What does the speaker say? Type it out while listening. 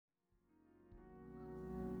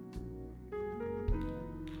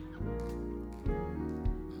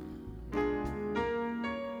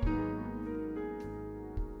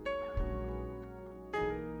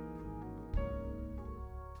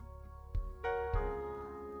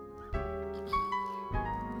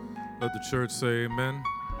Let the church say amen.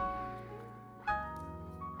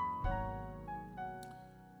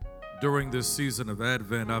 During this season of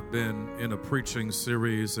Advent, I've been in a preaching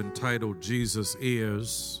series entitled Jesus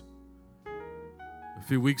Is. A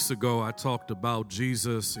few weeks ago, I talked about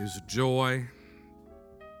Jesus is joy.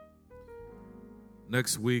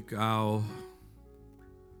 Next week, I'll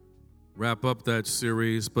wrap up that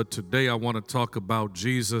series, but today I want to talk about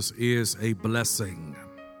Jesus is a blessing.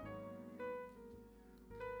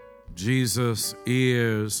 Jesus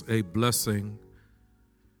is a blessing.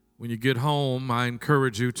 When you get home, I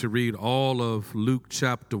encourage you to read all of Luke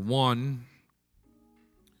chapter 1.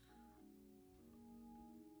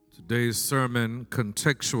 Today's sermon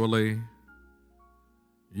contextually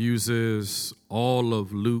uses all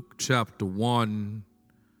of Luke chapter 1.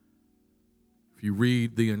 If you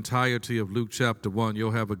read the entirety of Luke chapter 1,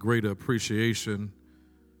 you'll have a greater appreciation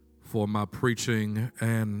for my preaching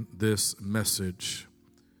and this message.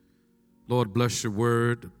 Lord, bless your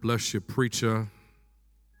word, bless your preacher.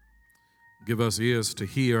 Give us ears to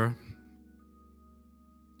hear.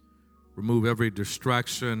 Remove every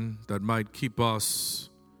distraction that might keep us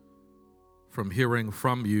from hearing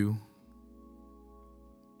from you.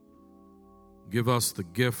 Give us the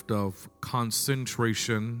gift of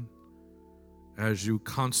concentration as you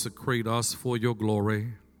consecrate us for your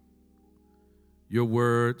glory. Your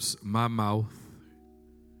words, my mouth.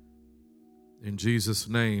 In Jesus'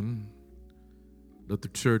 name, let the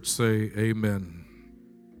church say amen.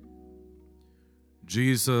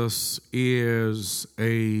 Jesus is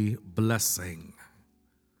a blessing.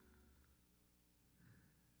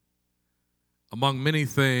 Among many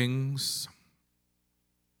things,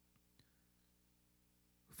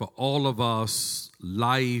 for all of us,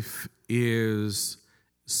 life is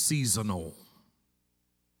seasonal.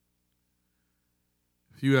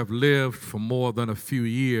 If you have lived for more than a few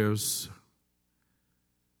years,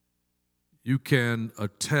 you can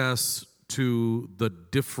attest to the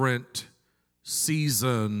different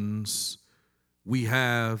seasons we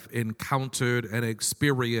have encountered and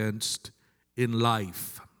experienced in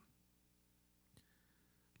life.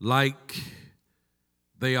 Like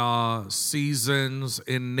they are seasons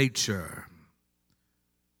in nature: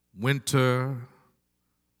 winter,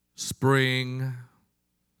 spring,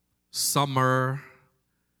 summer,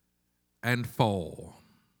 and fall.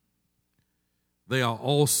 They are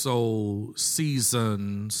also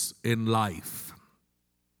seasons in life.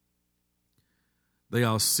 They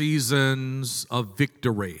are seasons of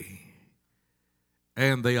victory,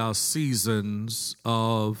 and they are seasons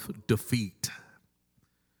of defeat.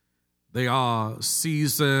 They are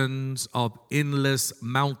seasons of endless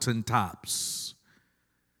mountaintops,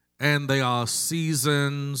 and they are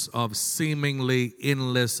seasons of seemingly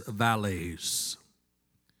endless valleys.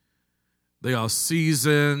 They are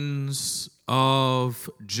seasons of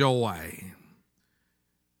joy,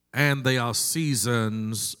 and they are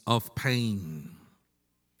seasons of pain.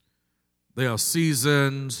 They are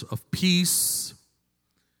seasons of peace,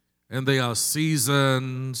 and they are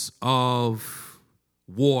seasons of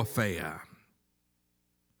warfare.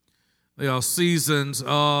 They are seasons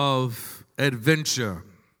of adventure,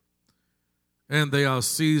 and they are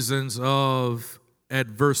seasons of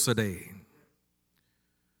adversity.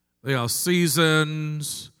 They are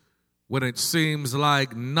seasons when it seems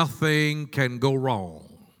like nothing can go wrong.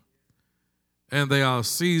 And there are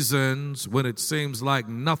seasons when it seems like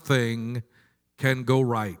nothing can go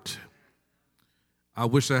right. I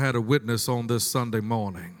wish I had a witness on this Sunday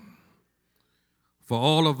morning. For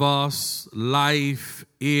all of us, life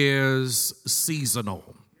is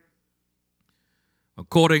seasonal.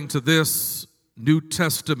 According to this New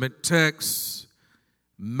Testament text,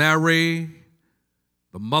 Mary,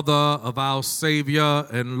 the mother of our Savior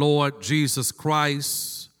and Lord Jesus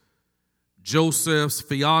Christ, Joseph's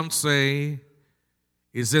fiance,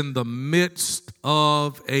 is in the midst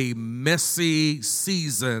of a messy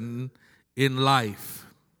season in life.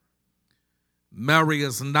 Mary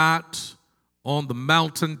is not on the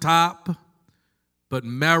mountaintop, but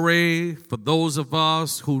Mary, for those of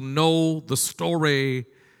us who know the story,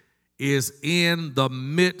 is in the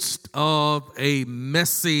midst of a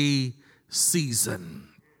messy season.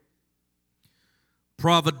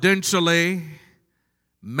 Providentially,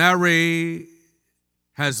 Mary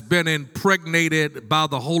has been impregnated by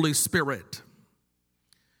the Holy Spirit.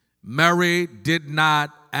 Mary did not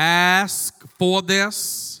ask for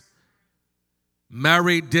this.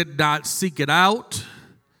 Mary did not seek it out.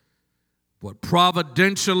 But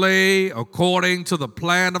providentially, according to the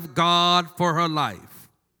plan of God for her life,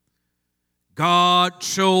 God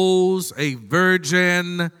chose a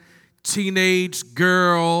virgin teenage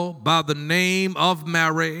girl by the name of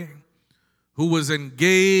Mary, who was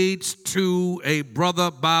engaged to a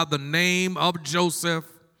brother by the name of Joseph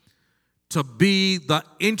to be the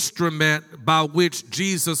instrument by which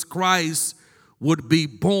Jesus Christ would be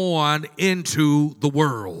born into the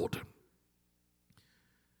world.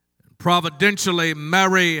 Providentially,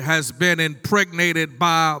 Mary has been impregnated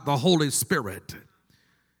by the Holy Spirit.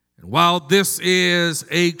 And while this is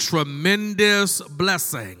a tremendous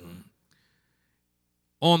blessing,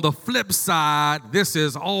 on the flip side, this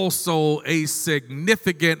is also a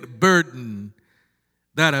significant burden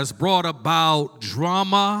that has brought about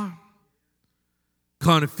drama,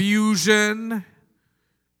 confusion,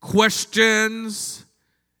 questions,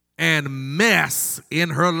 and mess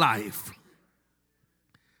in her life.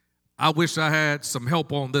 I wish I had some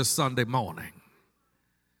help on this Sunday morning.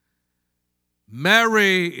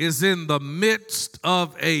 Mary is in the midst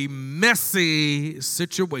of a messy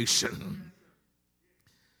situation.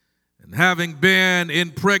 And having been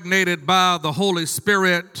impregnated by the Holy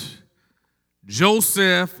Spirit,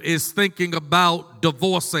 Joseph is thinking about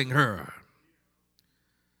divorcing her.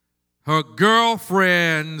 Her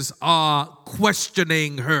girlfriends are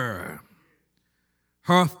questioning her.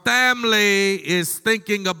 Her family is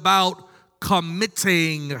thinking about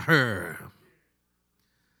committing her.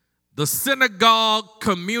 The synagogue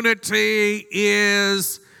community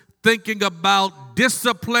is thinking about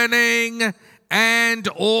disciplining and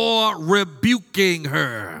or rebuking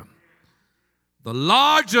her. The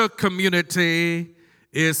larger community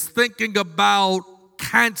is thinking about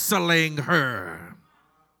canceling her.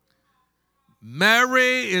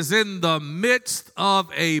 Mary is in the midst of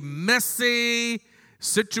a messy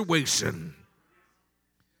situation.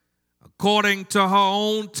 According to her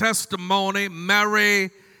own testimony, Mary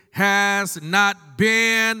has not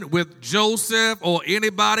been with Joseph or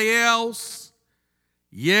anybody else.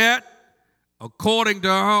 Yet, according to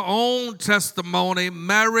her own testimony,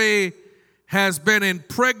 Mary has been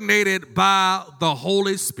impregnated by the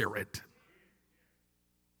Holy Spirit.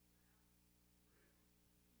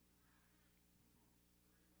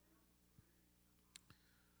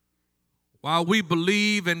 While we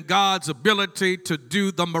believe in God's ability to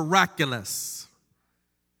do the miraculous,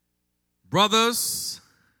 brothers,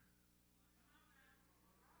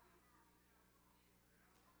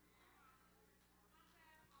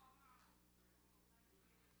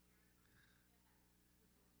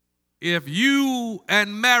 if you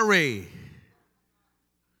and Mary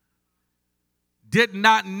did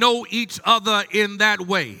not know each other in that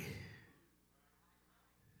way,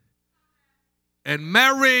 and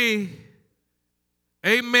Mary,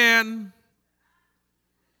 amen,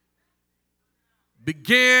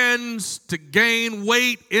 begins to gain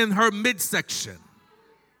weight in her midsection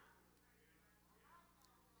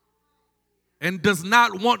and does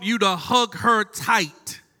not want you to hug her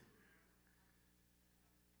tight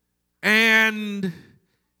and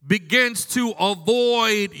begins to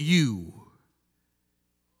avoid you,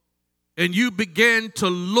 and you begin to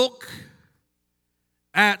look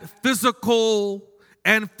at physical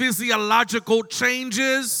and physiological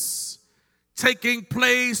changes taking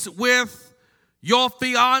place with your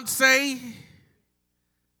fiance.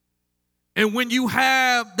 And when you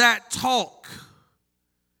have that talk,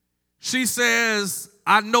 she says,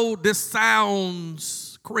 I know this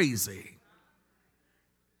sounds crazy,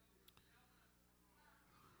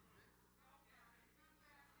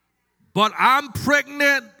 but I'm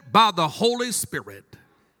pregnant by the Holy Spirit.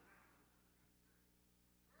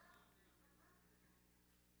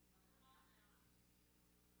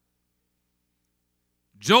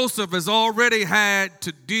 Joseph has already had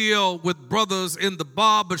to deal with brothers in the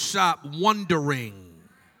barbershop wondering,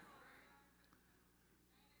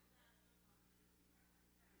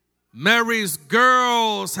 Mary's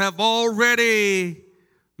girls have already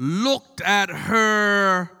looked at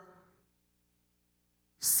her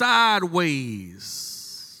sideways.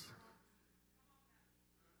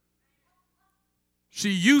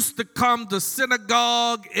 She used to come to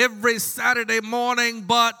synagogue every Saturday morning,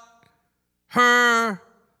 but her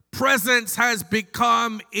presence has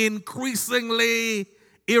become increasingly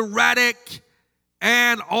erratic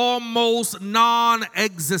and almost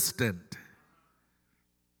non-existent.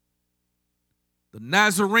 The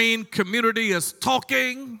Nazarene community is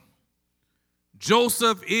talking.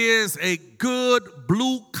 Joseph is a good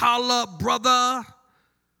blue-collar brother,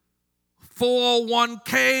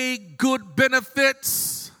 401k, good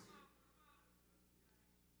benefits.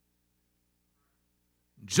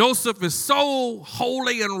 Joseph is so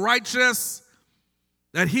holy and righteous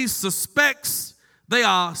that he suspects there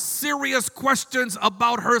are serious questions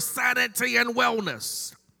about her sanity and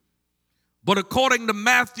wellness. But according to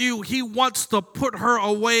Matthew, he wants to put her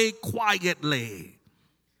away quietly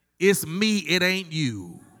it's me, it ain't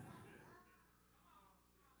you.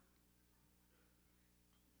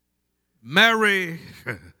 Mary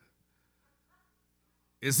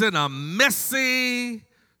is in a messy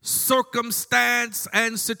circumstance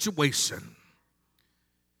and situation.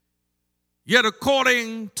 Yet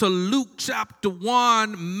according to Luke chapter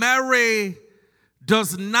 1, Mary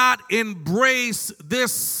does not embrace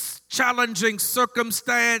this challenging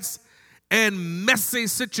circumstance and messy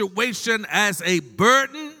situation as a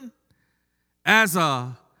burden, as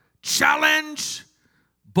a challenge,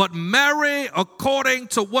 but Mary, according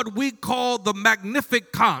to what we call the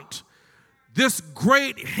Magnificat, this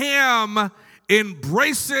great hymn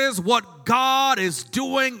embraces what God is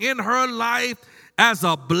doing in her life as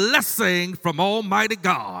a blessing from Almighty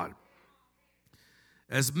God.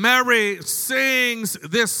 As Mary sings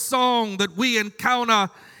this song that we encounter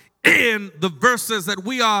in the verses that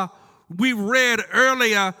we read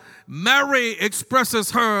earlier, Mary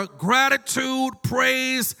expresses her gratitude,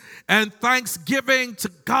 praise, and thanksgiving to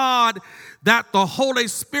God that the Holy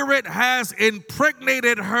Spirit has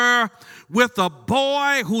impregnated her with a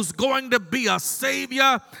boy who's going to be a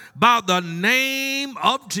Savior by the name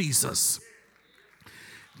of Jesus.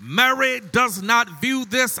 Mary does not view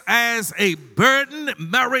this as a burden.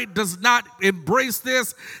 Mary does not embrace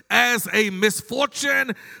this as a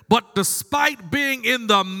misfortune. But despite being in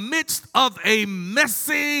the midst of a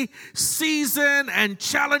messy season and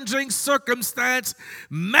challenging circumstance,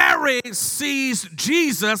 Mary sees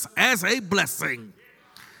Jesus as a blessing.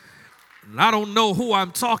 And I don't know who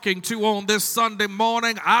I'm talking to on this Sunday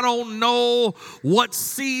morning. I don't know what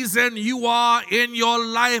season you are in your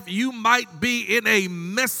life. You might be in a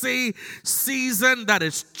messy season that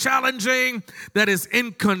is challenging, that is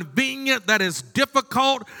inconvenient, that is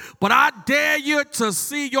difficult. But I dare you to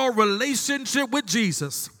see your relationship with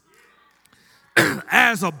Jesus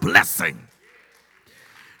as a blessing.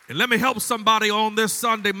 And let me help somebody on this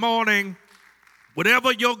Sunday morning.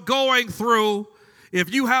 Whatever you're going through,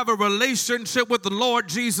 if you have a relationship with the Lord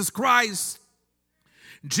Jesus Christ,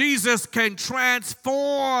 Jesus can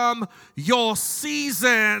transform your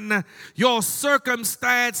season, your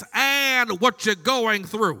circumstance, and what you're going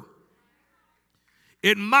through.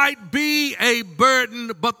 It might be a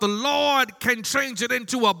burden, but the Lord can change it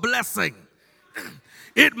into a blessing.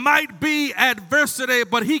 It might be adversity,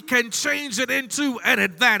 but He can change it into an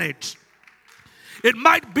advantage. It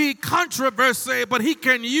might be controversy, but He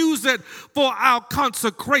can use it for our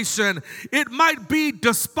consecration. It might be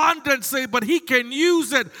despondency, but He can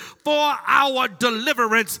use it for our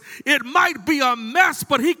deliverance. It might be a mess,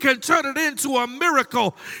 but He can turn it into a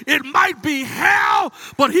miracle. It might be hell,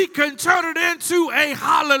 but He can turn it into a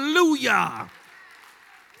hallelujah.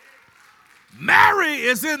 Mary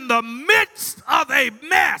is in the midst of a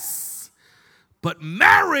mess, but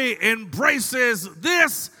Mary embraces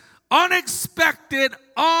this unexpected,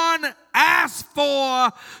 unasked for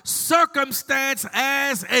circumstance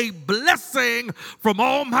as a blessing from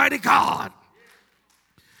Almighty God.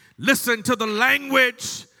 Listen to the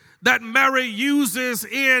language that Mary uses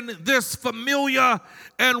in this familiar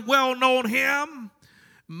and well-known hymn.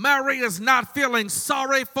 Mary is not feeling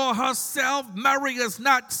sorry for herself. Mary is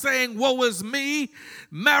not saying, woe is me.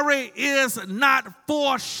 Mary is not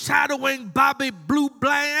foreshadowing Bobby Blue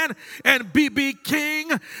Bland and B.B.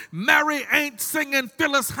 King. Mary ain't singing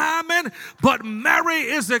Phyllis Hyman, but Mary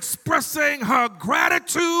is expressing her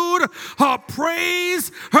gratitude, her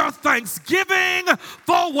praise, her thanksgiving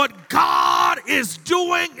for what God is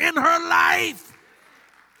doing in her life.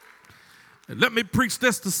 And let me preach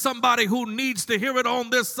this to somebody who needs to hear it on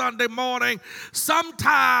this Sunday morning.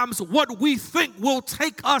 Sometimes what we think will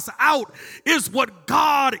take us out is what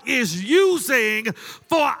God is using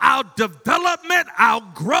for our development, our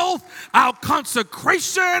growth, our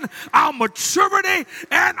consecration, our maturity,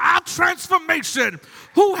 and our transformation.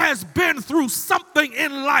 Who has been through something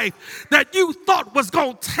in life that you thought was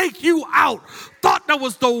going to take you out, thought that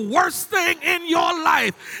was the worst thing in your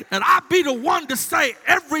life? And I be the one to say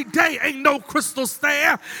every day ain't no crystal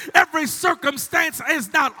stair. Every circumstance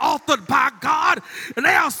is not authored by God. And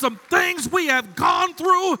there are some things we have gone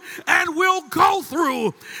through and will go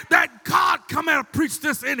through that God, come and preach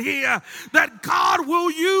this in here, that God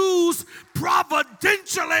will use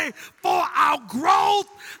providentially for our growth,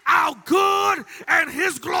 our good, and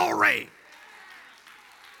His glory.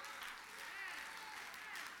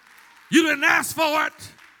 You didn't ask for it,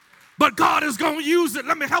 but God is going to use it.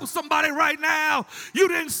 Let me help somebody right now. You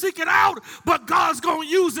didn't seek it out, but God's going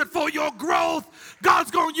to use it for your growth.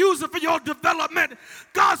 God's going to use it for your development.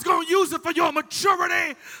 God's going to use it for your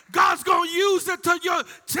maturity. God's going to use it to your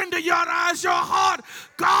tender your eyes, your heart.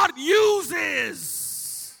 God uses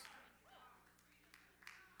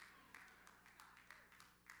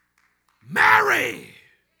Mary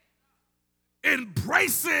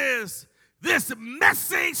embraces this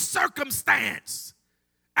messy circumstance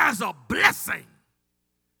as a blessing.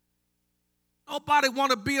 Nobody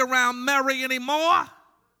want to be around Mary anymore.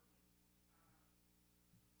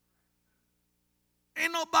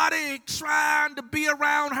 Ain't nobody trying to be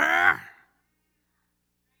around her.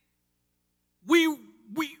 We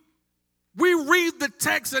read the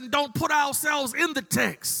text and don't put ourselves in the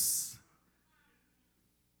text.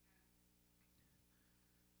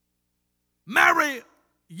 Mary,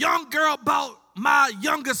 young girl about my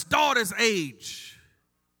youngest daughter's age,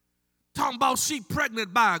 talking about she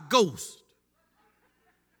pregnant by a ghost.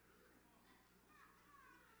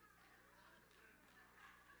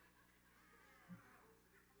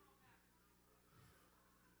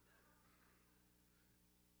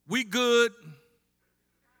 We good.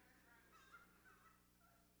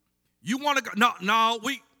 You want to go? No,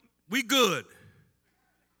 we good.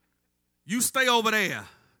 You stay over there.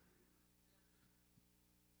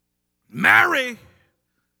 Mary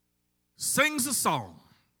sings a song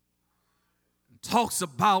and talks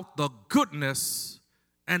about the goodness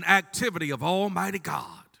and activity of Almighty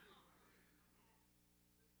God.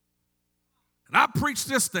 And I preach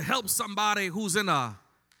this to help somebody who's in a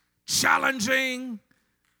challenging,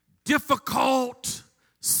 difficult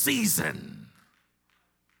season.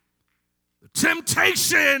 The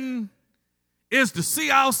temptation is to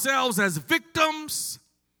see ourselves as victims,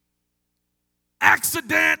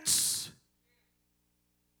 accidents,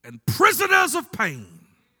 and prisoners of pain.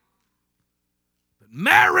 But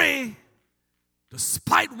Mary,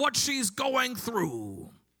 despite what she's going through,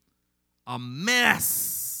 a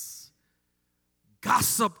mess,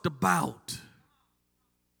 gossiped about,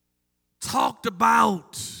 talked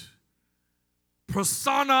about,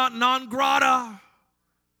 persona non grata,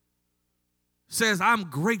 says, I'm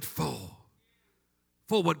grateful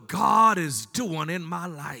for what God is doing in my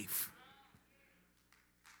life.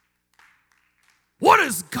 What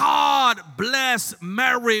does God bless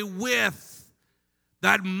Mary with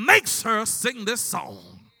that makes her sing this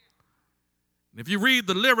song? If you read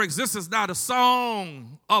the lyrics, this is not a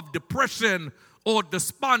song of depression or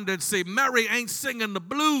despondency. Mary ain't singing the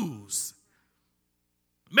blues.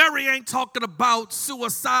 Mary ain't talking about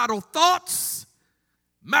suicidal thoughts.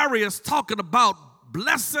 Mary is talking about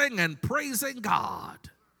blessing and praising God.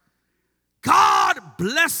 God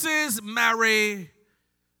blesses Mary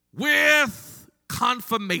with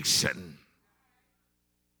confirmation.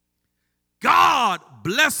 God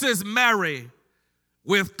blesses Mary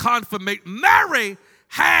with confirmation. Mary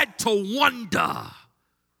had to wonder,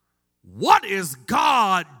 what is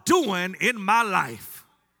God doing in my life?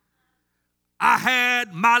 I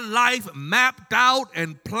had my life mapped out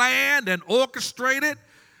and planned and orchestrated.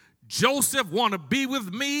 Joseph want to be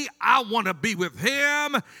with me. I want to be with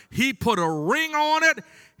him. He put a ring on it.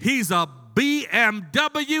 He's a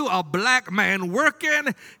BMW, a black man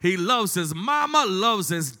working. He loves his mama, loves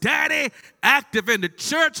his daddy, active in the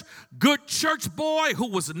church, good church boy who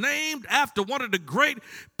was named after one of the great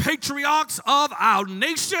patriarchs of our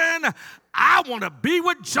nation. I want to be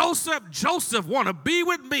with Joseph. Joseph want to be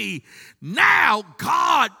with me. Now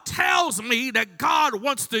God tells me that God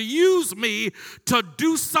wants to use me to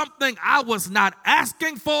do something I was not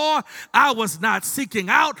asking for. I was not seeking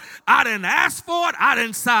out. I didn't ask for it. I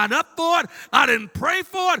didn't sign up for it. I didn't pray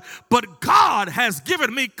for it. But God has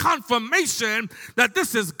given me confirmation that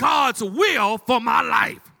this is God's will for my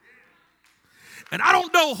life. And I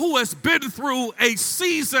don't know who has been through a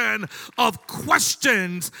season of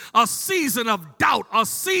questions, a season of doubt, a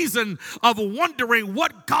season of wondering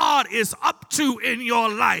what God is up to in your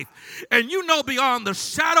life. And you know beyond the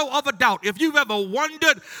shadow of a doubt, if you've ever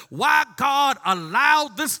wondered why God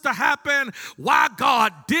allowed this to happen, why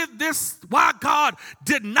God did this, why God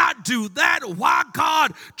did not do that, why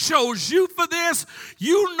God chose you for this,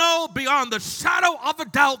 you know beyond the shadow of a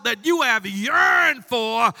doubt that you have yearned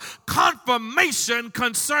for confirmation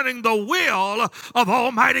concerning the will of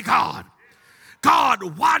Almighty God.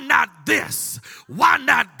 God, why not this? Why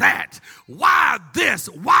not that? Why this?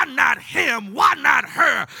 Why not him? Why not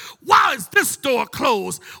her? Why is this door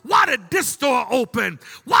closed? Why did this door open?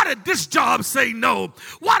 Why did this job say no?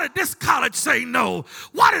 Why did this college say no?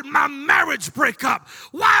 Why did my marriage break up?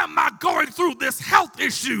 Why am I going through this health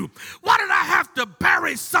issue? Why did I have to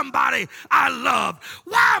bury somebody I love?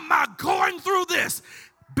 Why am I going through this?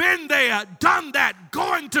 Been there, done that,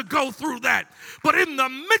 going to go through that. But in the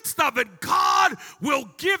midst of it, God will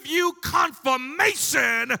give you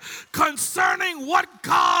confirmation concerning what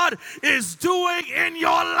God is doing in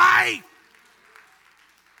your life.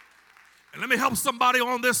 And let me help somebody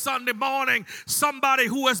on this Sunday morning, somebody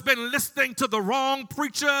who has been listening to the wrong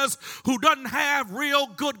preachers, who doesn't have real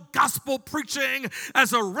good gospel preaching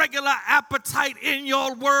as a regular appetite in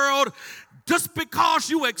your world. Just because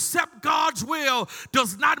you accept God's will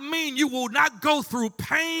does not mean you will not go through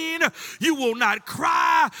pain, you will not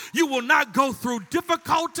cry, you will not go through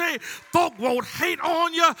difficulty. Folk won't hate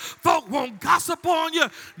on you, folk won't gossip on you.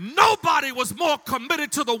 Nobody was more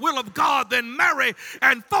committed to the will of God than Mary,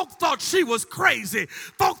 and folk thought she was crazy.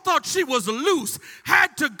 Folk thought she was loose,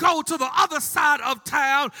 had to go to the other side of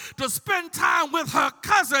town to spend time with her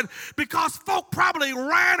cousin because folk probably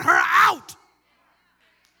ran her out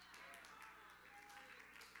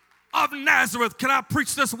of Nazareth. Can I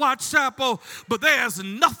preach this, Watch Chapel? But there's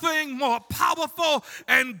nothing more powerful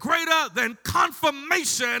and greater than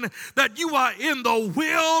confirmation that you are in the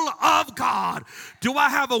will of God. Do I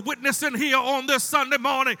have a witness in here on this Sunday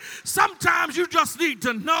morning? Sometimes you just need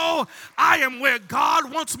to know I am where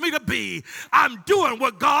God wants me to be. I'm doing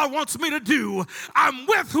what God wants me to do. I'm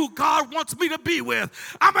with who God wants me to be with.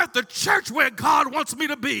 I'm at the church where God wants me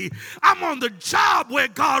to be. I'm on the job where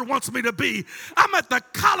God wants me to be. I'm at the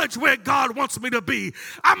college where God wants me to be.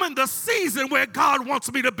 I'm in the season where God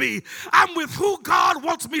wants me to be. I'm with who God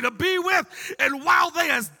wants me to be with. And while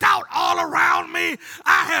there's doubt all around me,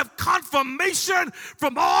 I have confirmation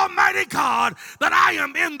from Almighty God that I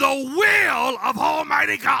am in the will of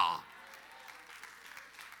Almighty God.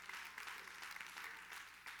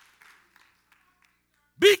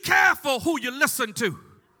 Be careful who you listen to.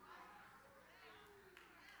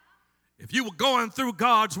 If you were going through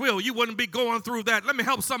God's will, you wouldn't be going through that. Let me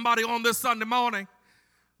help somebody on this Sunday morning.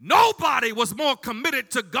 Nobody was more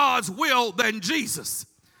committed to God's will than Jesus.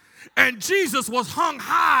 And Jesus was hung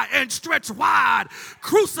high and stretched wide,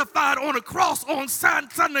 crucified on a cross on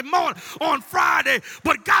Sunday morning, on Friday,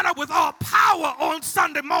 but got up with all power on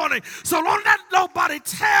Sunday morning. So don't let nobody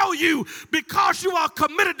tell you because you are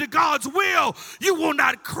committed to God's will, you will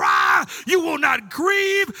not cry, you will not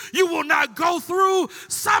grieve, you will not go through.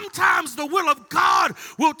 Sometimes the will of God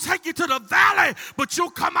will take you to the valley, but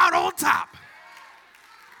you'll come out on top.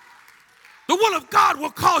 The will of God will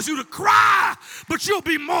cause you to cry, but you'll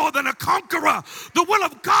be more than a conqueror. The will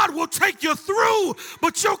of God will take you through,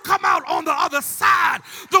 but you'll come out on the other side.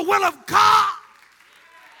 The will of God.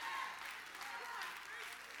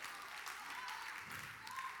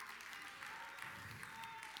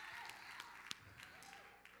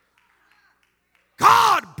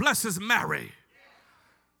 God blesses Mary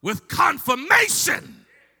with confirmation,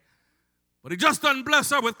 but he just doesn't bless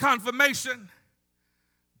her with confirmation.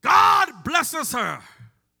 God blesses her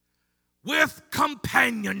with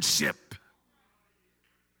companionship.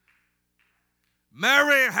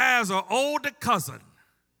 Mary has an older cousin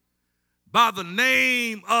by the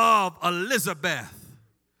name of Elizabeth,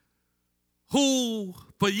 who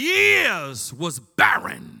for years was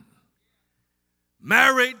barren,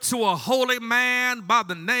 married to a holy man by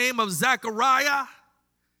the name of Zechariah.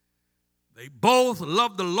 They both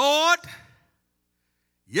loved the Lord,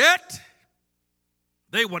 yet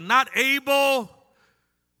they were not able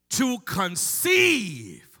to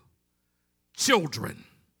conceive children.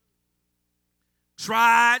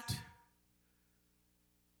 Tried,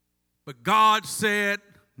 but God said,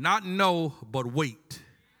 not no, but wait.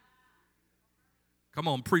 Come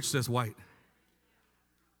on, preach this, White.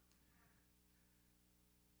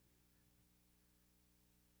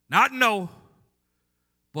 Not no,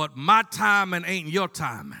 but my timing ain't your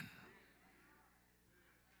timing.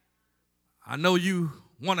 I know you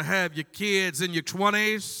want to have your kids in your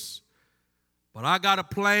 20s, but I got a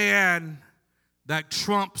plan that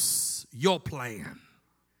trumps your plan.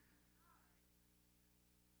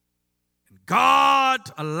 And God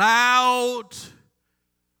allowed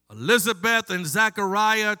Elizabeth and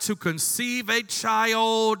Zechariah to conceive a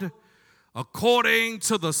child according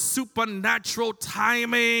to the supernatural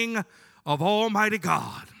timing of Almighty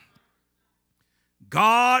God.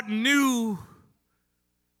 God knew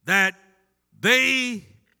that they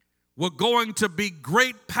were going to be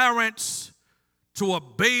great parents to a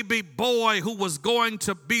baby boy who was going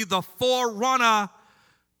to be the forerunner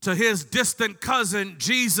to his distant cousin,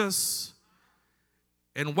 Jesus.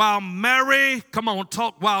 And while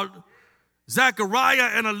Zechariah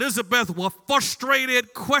and Elizabeth were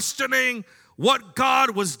frustrated, questioning what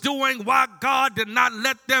God was doing, why God did not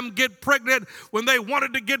let them get pregnant when they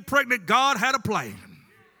wanted to get pregnant, God had a plan.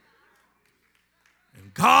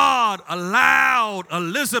 God allowed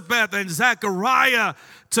Elizabeth and Zechariah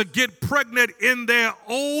to get pregnant in their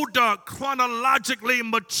older, chronologically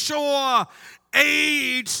mature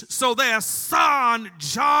age so their son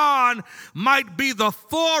John might be the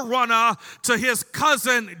forerunner to his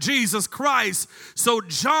cousin Jesus Christ, so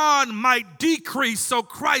John might decrease so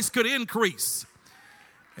Christ could increase.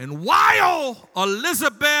 And while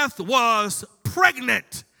Elizabeth was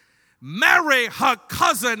pregnant, Mary, her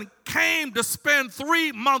cousin, came to spend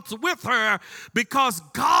 3 months with her because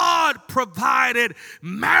God provided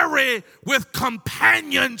Mary with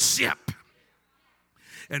companionship.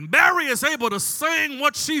 And Mary is able to sing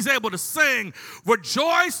what she's able to sing,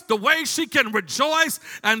 rejoice the way she can rejoice,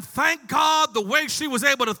 and thank God the way she was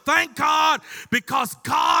able to thank God, because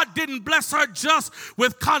God didn't bless her just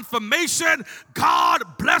with confirmation. God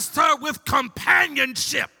blessed her with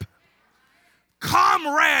companionship.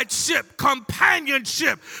 Comradeship,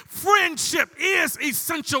 companionship, friendship is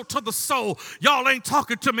essential to the soul. Y'all ain't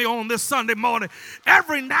talking to me on this Sunday morning.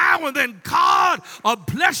 Every now and then, God will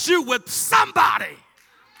bless you with somebody.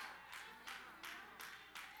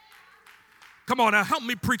 Come on now, help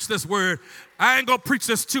me preach this word. I ain't going to preach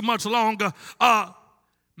this too much longer.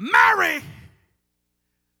 Mary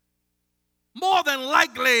more than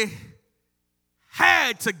likely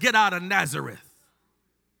had to get out of Nazareth.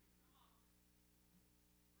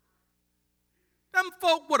 Them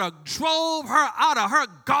folk would have drove her out of her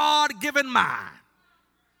God-given mind.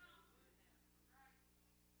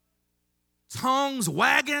 Tongues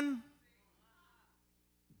wagging,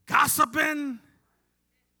 gossiping,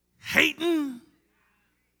 hating,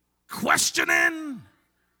 questioning,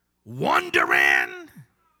 wondering,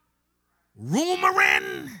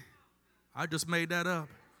 rumoring. I just made that up.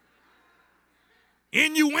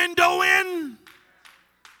 Innuendoing.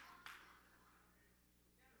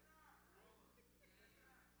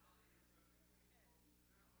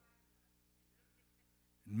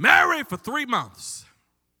 Mary, for 3 months,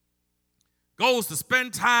 goes to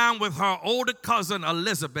spend time with her older cousin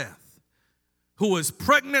Elizabeth, who is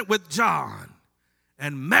pregnant with John,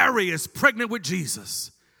 and Mary is pregnant with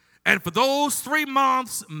Jesus. And for those 3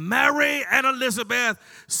 months, Mary and Elizabeth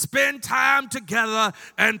spend time together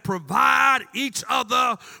and provide each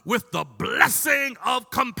other with the blessing of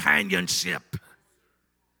companionship.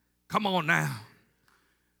 Come on now.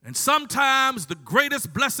 And sometimes the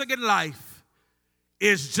greatest blessing in life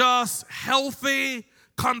is just healthy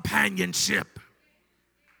companionship.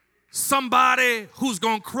 Somebody who's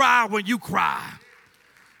going to cry when you cry.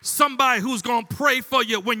 Somebody who's going to pray for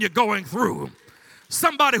you when you're going through.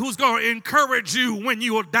 Somebody who's going to encourage you when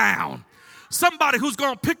you are down. Somebody who's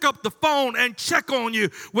going to pick up the phone and check on you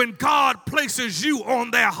when God places you on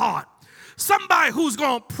their heart. Somebody who's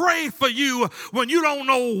going to pray for you when you don't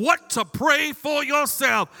know what to pray for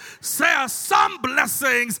yourself. There are some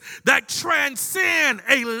blessings that transcend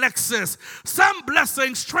a Lexus. Some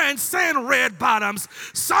blessings transcend red bottoms.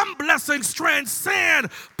 Some blessings transcend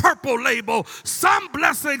Purple Label. Some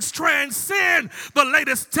blessings transcend the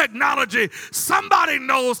latest technology. Somebody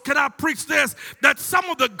knows, can I preach this, that some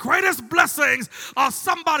of the greatest blessings are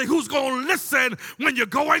somebody who's going to listen when you're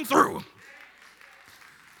going through.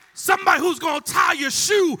 Somebody who's going to tie your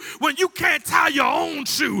shoe when you can't tie your own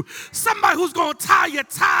shoe. Somebody who's going to tie your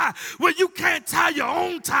tie when you can't tie your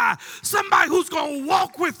own tie. Somebody who's going to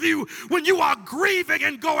walk with you when you are grieving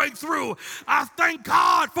and going through. I thank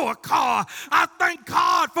God for a car. I thank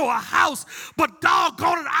God for a house. But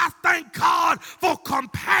doggone it, I thank God for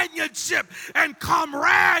companionship and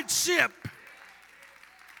comradeship.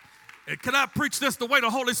 And can I preach this the way the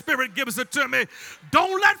Holy Spirit gives it to me?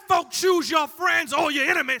 Don't let folk choose your friends or your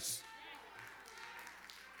enemies.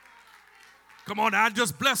 Come on, I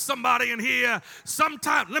just blessed somebody in here.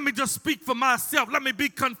 Sometimes, let me just speak for myself. Let me be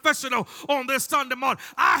confessional on this Sunday morning.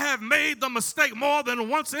 I have made the mistake more than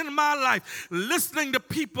once in my life listening to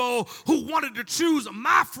people who wanted to choose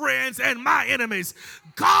my friends and my enemies.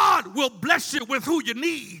 God will bless you with who you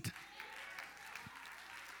need.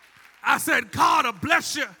 I said, God will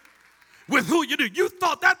bless you with who you do. You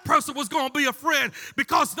thought that person was going to be a friend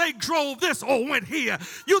because they drove this or went here.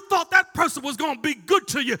 You thought that person was going to be good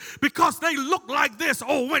to you because they looked like this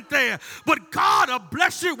or went there. But God will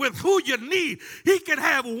bless you with who you need. He can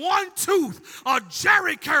have one tooth, a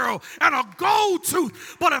Jerry Carroll, and a gold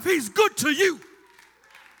tooth. But if he's good to you,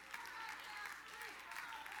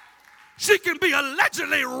 she can be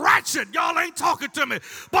allegedly ratchet. Y'all ain't talking to me.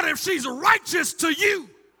 But if she's righteous to you,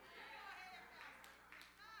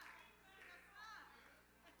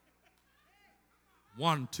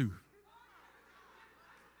 one, two.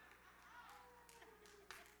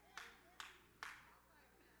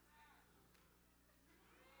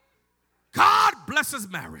 God blesses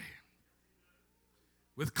Mary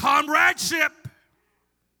with comradeship,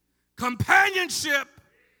 companionship.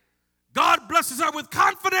 God blesses her with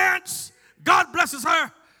confidence. God blesses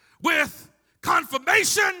her with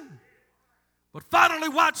confirmation. But finally,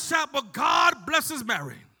 watch chapel, God blesses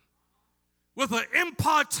Mary with an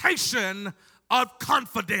impartation of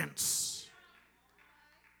confidence.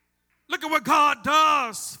 Look at what God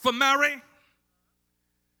does for Mary.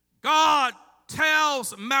 God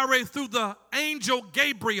tells Mary through the angel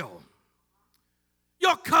Gabriel,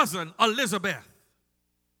 your cousin Elizabeth.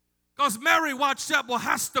 Because Mary, watch chapel,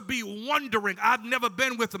 has to be wondering, I've never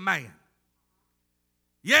been with a man.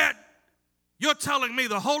 Yet, you're telling me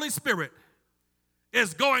the Holy Spirit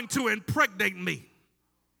is going to impregnate me.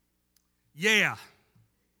 Yeah.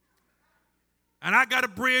 And I got a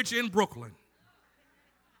bridge in Brooklyn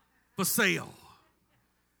for sale.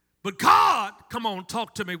 But God, come on,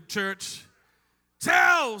 talk to me, church,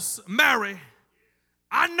 tells Mary,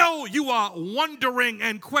 I know you are wondering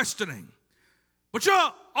and questioning, but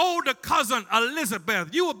your older cousin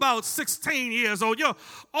Elizabeth, you about 16 years old, your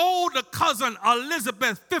older cousin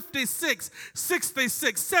Elizabeth, 56,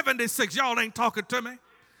 66, 76, y'all ain't talking to me,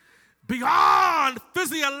 beyond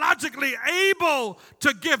physiologically able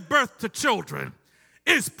to give birth to children,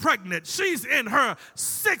 is pregnant. She's in her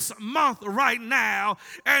 6th month right now,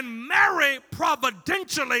 and Mary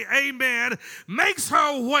providentially, amen, makes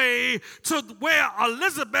her way to where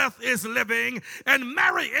Elizabeth is living, and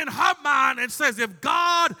Mary in her mind and says, if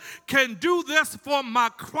God can do this for my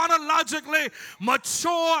chronologically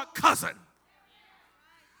mature cousin,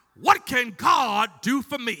 what can God do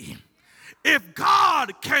for me? If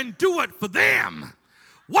God can do it for them,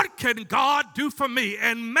 what can God do for me?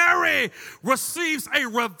 And Mary receives a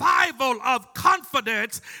revival of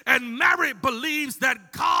confidence, and Mary believes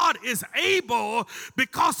that God is able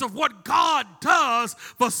because of what God does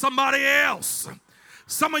for somebody else.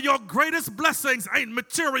 Some of your greatest blessings ain't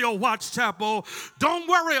material, Watch Chapel. Don't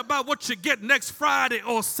worry about what you get next Friday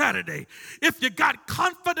or Saturday. If you got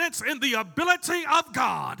confidence in the ability of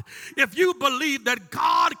God, if you believe that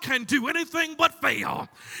God can do anything but fail,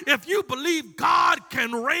 if you believe God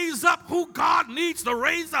can raise up who God needs to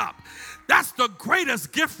raise up, that's the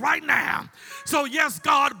greatest gift right now. So yes,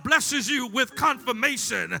 God blesses you with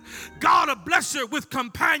confirmation. God will bless you with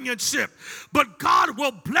companionship. But God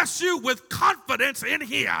will bless you with confidence in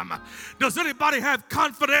Him. Does anybody have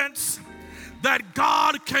confidence that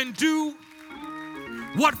God can do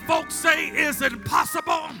what folks say is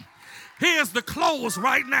impossible? Here's the close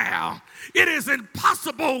right now. It is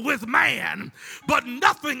impossible with man, but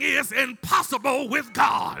nothing is impossible with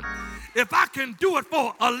God. If I can do it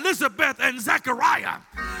for Elizabeth and Zechariah,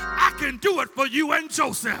 I can do it for you and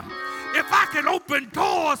Joseph. If I can open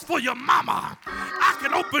doors for your mama, I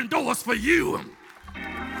can open doors for you.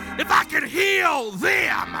 If I can heal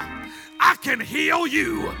them, I can heal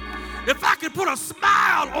you. If I can put a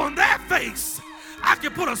smile on their face, I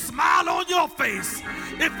can put a smile on your face.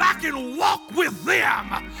 If I can walk with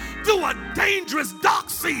them through a dangerous dark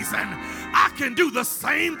season, I can do the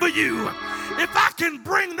same for you. If I can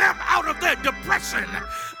bring them out of their depression,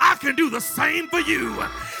 I can do the same for you.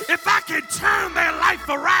 If I can turn their life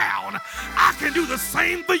around, I can do the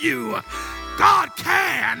same for you. God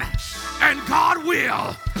can and God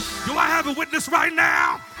will. Do I have a witness right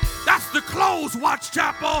now? That's the close, Watch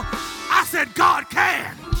Chapel. I said God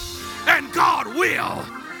can and God will.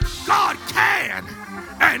 God can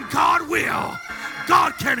and God will.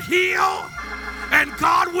 God can heal and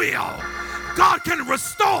God will. God can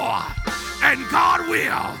restore and God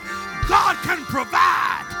will. God can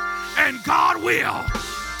provide and God will.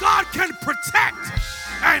 God can protect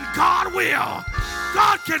and God will.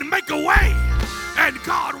 God can make a way and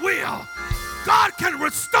God will. God can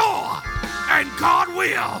restore and God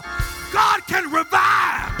will. God can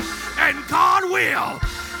revive and God will.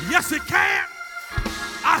 Yes, it can.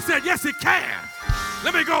 I said, yes, it can.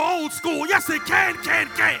 Let me go old school. Yes, it can.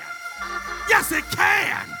 Yes, it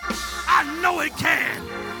can. I know it can.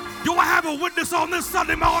 Do I have a witness on this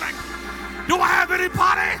Sunday morning? Do I have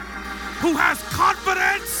anybody who has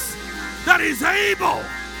confidence that He's able?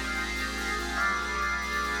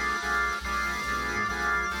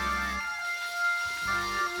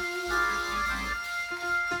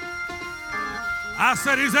 I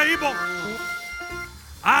said He's able.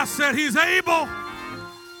 I said He's able.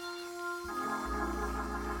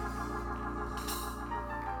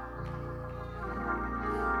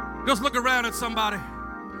 Just look around at somebody.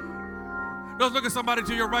 Just look at somebody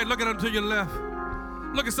to your right. Look at them to your left.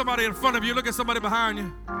 Look at somebody in front of you. Look at somebody behind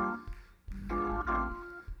you.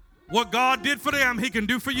 What God did for them, He can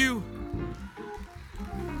do for you.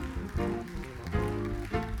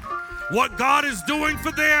 What God is doing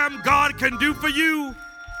for them, God can do for you.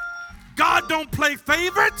 God don't play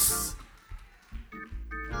favorites.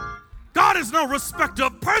 God is no respecter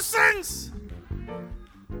of persons.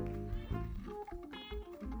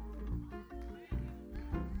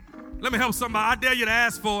 Let me help somebody. I dare you to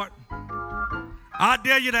ask for it. I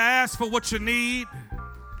dare you to ask for what you need.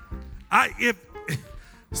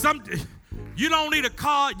 You don't need a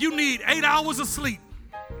car, you need 8 hours of sleep.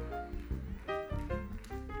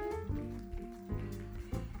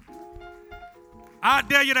 I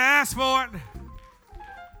dare you to ask for it.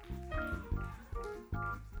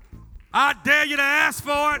 I dare you to ask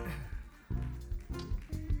for it.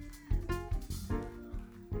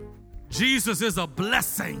 Jesus is a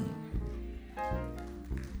blessing.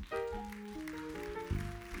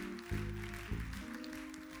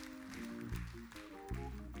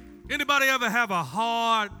 Anybody ever have a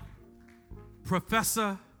hard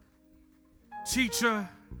professor, teacher,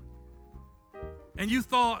 and you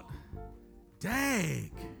thought,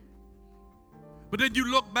 dang. But then you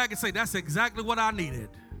look back and say, that's exactly what I needed.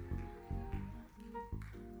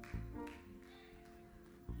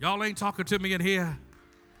 Y'all ain't talking to me in here.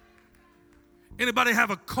 Anybody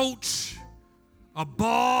have a coach, a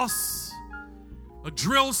boss, a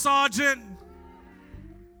drill sergeant,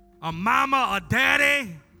 a mama, a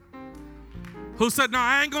daddy, who said, no,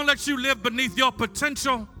 I ain't gonna let you live beneath your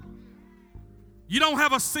potential. You don't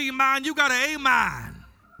have a C mind, you got an A mind.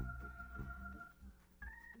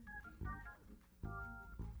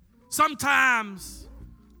 Sometimes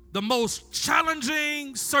the most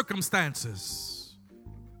challenging circumstances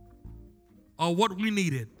are what we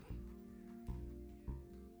needed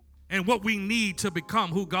and what we need to become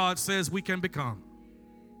who God says we can become.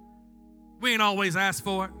 We ain't always ask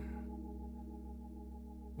for it.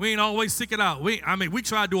 We ain't always seek it out. We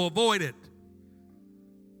try to avoid it.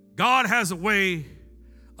 God has a way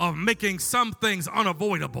of making some things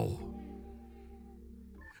unavoidable.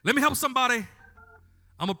 Let me help somebody.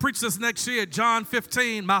 I'm going to preach this next year, John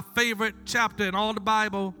 15, my favorite chapter in all the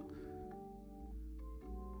Bible.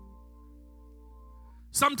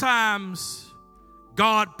 Sometimes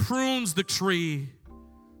God prunes the tree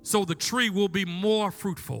so the tree will be more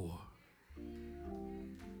fruitful.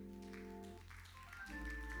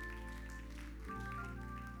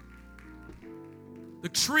 The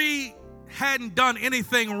tree hadn't done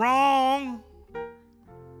anything wrong,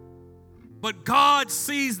 but God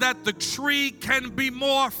sees that the tree can be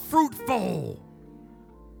more fruitful.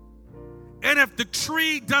 And if the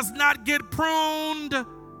tree does not get pruned,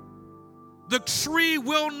 the tree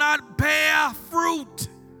will not bear fruit.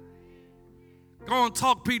 Go on,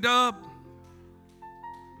 talk, P-Dub.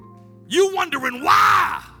 You wondering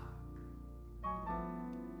why?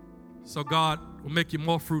 So God will make you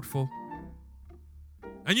more fruitful.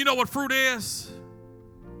 And you know what fruit is?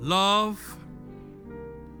 Love,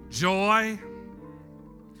 joy,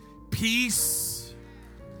 peace,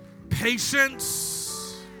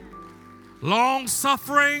 patience,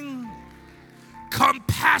 long-suffering,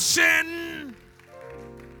 compassion.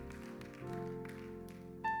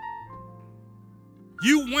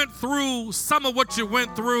 You went through some of what you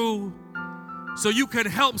went through so you can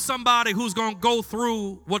help somebody who's going to go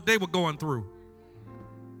through what they were going through.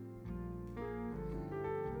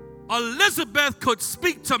 Elizabeth could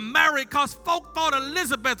speak to Mary because folk thought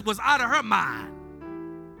Elizabeth was out of her mind.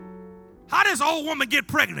 How does old woman get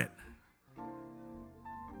pregnant?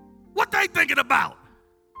 What they thinking about?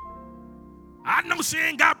 I know she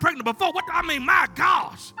ain't got pregnant before. My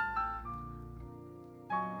gosh.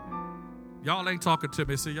 Y'all ain't talking to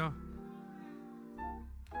me, see y'all?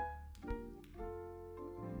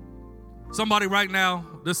 Somebody right now,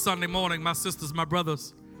 this Sunday morning, my sisters, my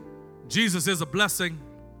brothers, Jesus is a blessing.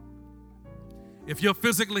 If you're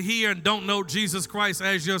physically here and don't know Jesus Christ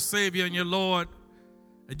as your Savior and your Lord,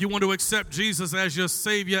 and you want to accept Jesus as your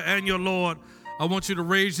Savior and your Lord, I want you to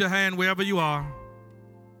raise your hand wherever you are.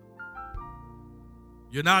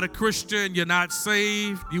 You're not a Christian, you're not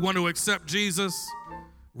saved, you want to accept Jesus,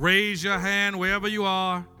 raise your hand wherever you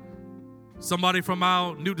are. Somebody from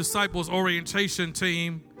our New Disciples orientation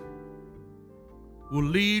team will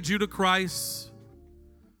lead you to Christ.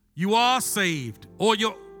 You are saved, or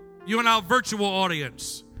you're in our virtual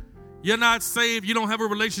audience. You're not saved, you don't have a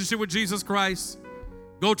relationship with Jesus Christ.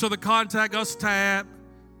 Go to the Contact Us tab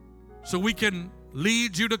so we can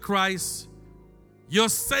lead you to Christ. You're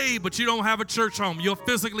saved, but you don't have a church home. You're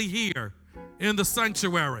physically here in the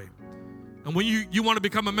sanctuary. And when you want to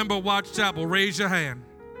become a member of Watch Chapel, raise your hand.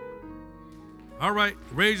 All right,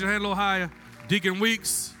 raise your hand a little higher. Deacon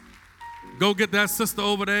Weeks, go get that sister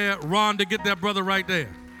over there. Rhonda, get that brother right there.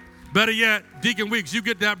 Better yet, Deacon Weeks, you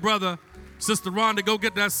get that brother. Sister Rhonda, go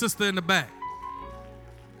get that sister in the back.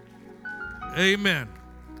 Amen.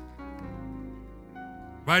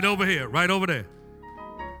 Right over here, right over there.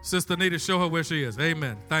 Sister Nita, show her where she is.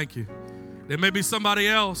 Amen. Thank you. There may be somebody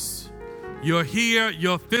else. You're here,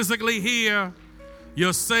 you're physically here,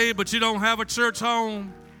 You're saved, but you don't have a church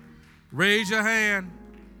home. Raise your hand.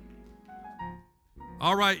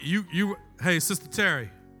 All right, hey, Sister Terry,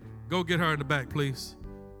 go get her in the back, please.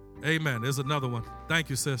 Amen. There's another one. Thank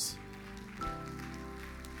you, sis.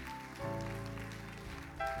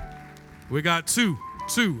 We got two.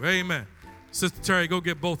 Amen. Sister Terry, go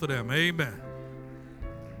get both of them. Amen.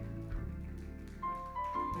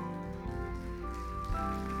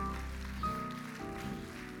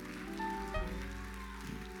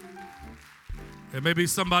 It may be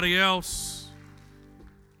somebody else.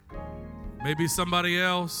 Maybe somebody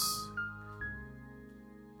else.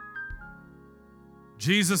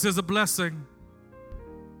 Jesus is a blessing.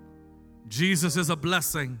 Jesus is a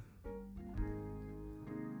blessing.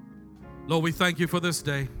 Lord, we thank you for this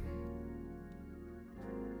day.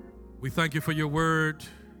 We thank you for your word.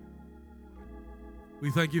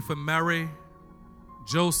 We thank you for Mary,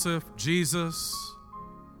 Joseph, Jesus,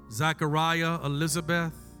 Zachariah,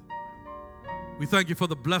 Elizabeth. We thank you for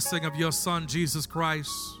the blessing of your Son, Jesus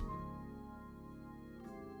Christ.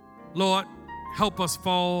 Lord, help us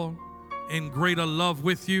fall in greater love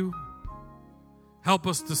with you. Help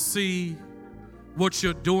us to see what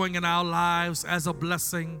you're doing in our lives as a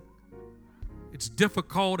blessing. It's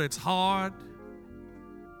difficult, it's hard.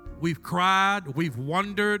 We've cried, we've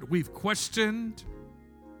wondered, we've questioned,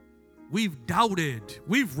 we've doubted,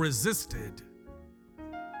 we've resisted.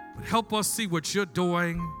 But help us see what you're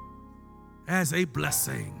doing as a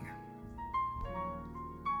blessing.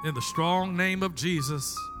 In the strong name of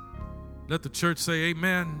Jesus, let the church say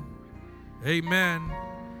amen, amen,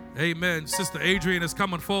 amen. Sister Adrian is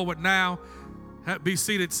coming forward now. Be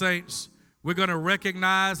seated, saints. We're going to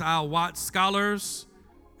recognize our Watts Scholars.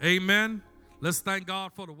 Amen. Let's thank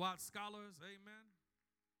God for the Watts Scholars. Amen.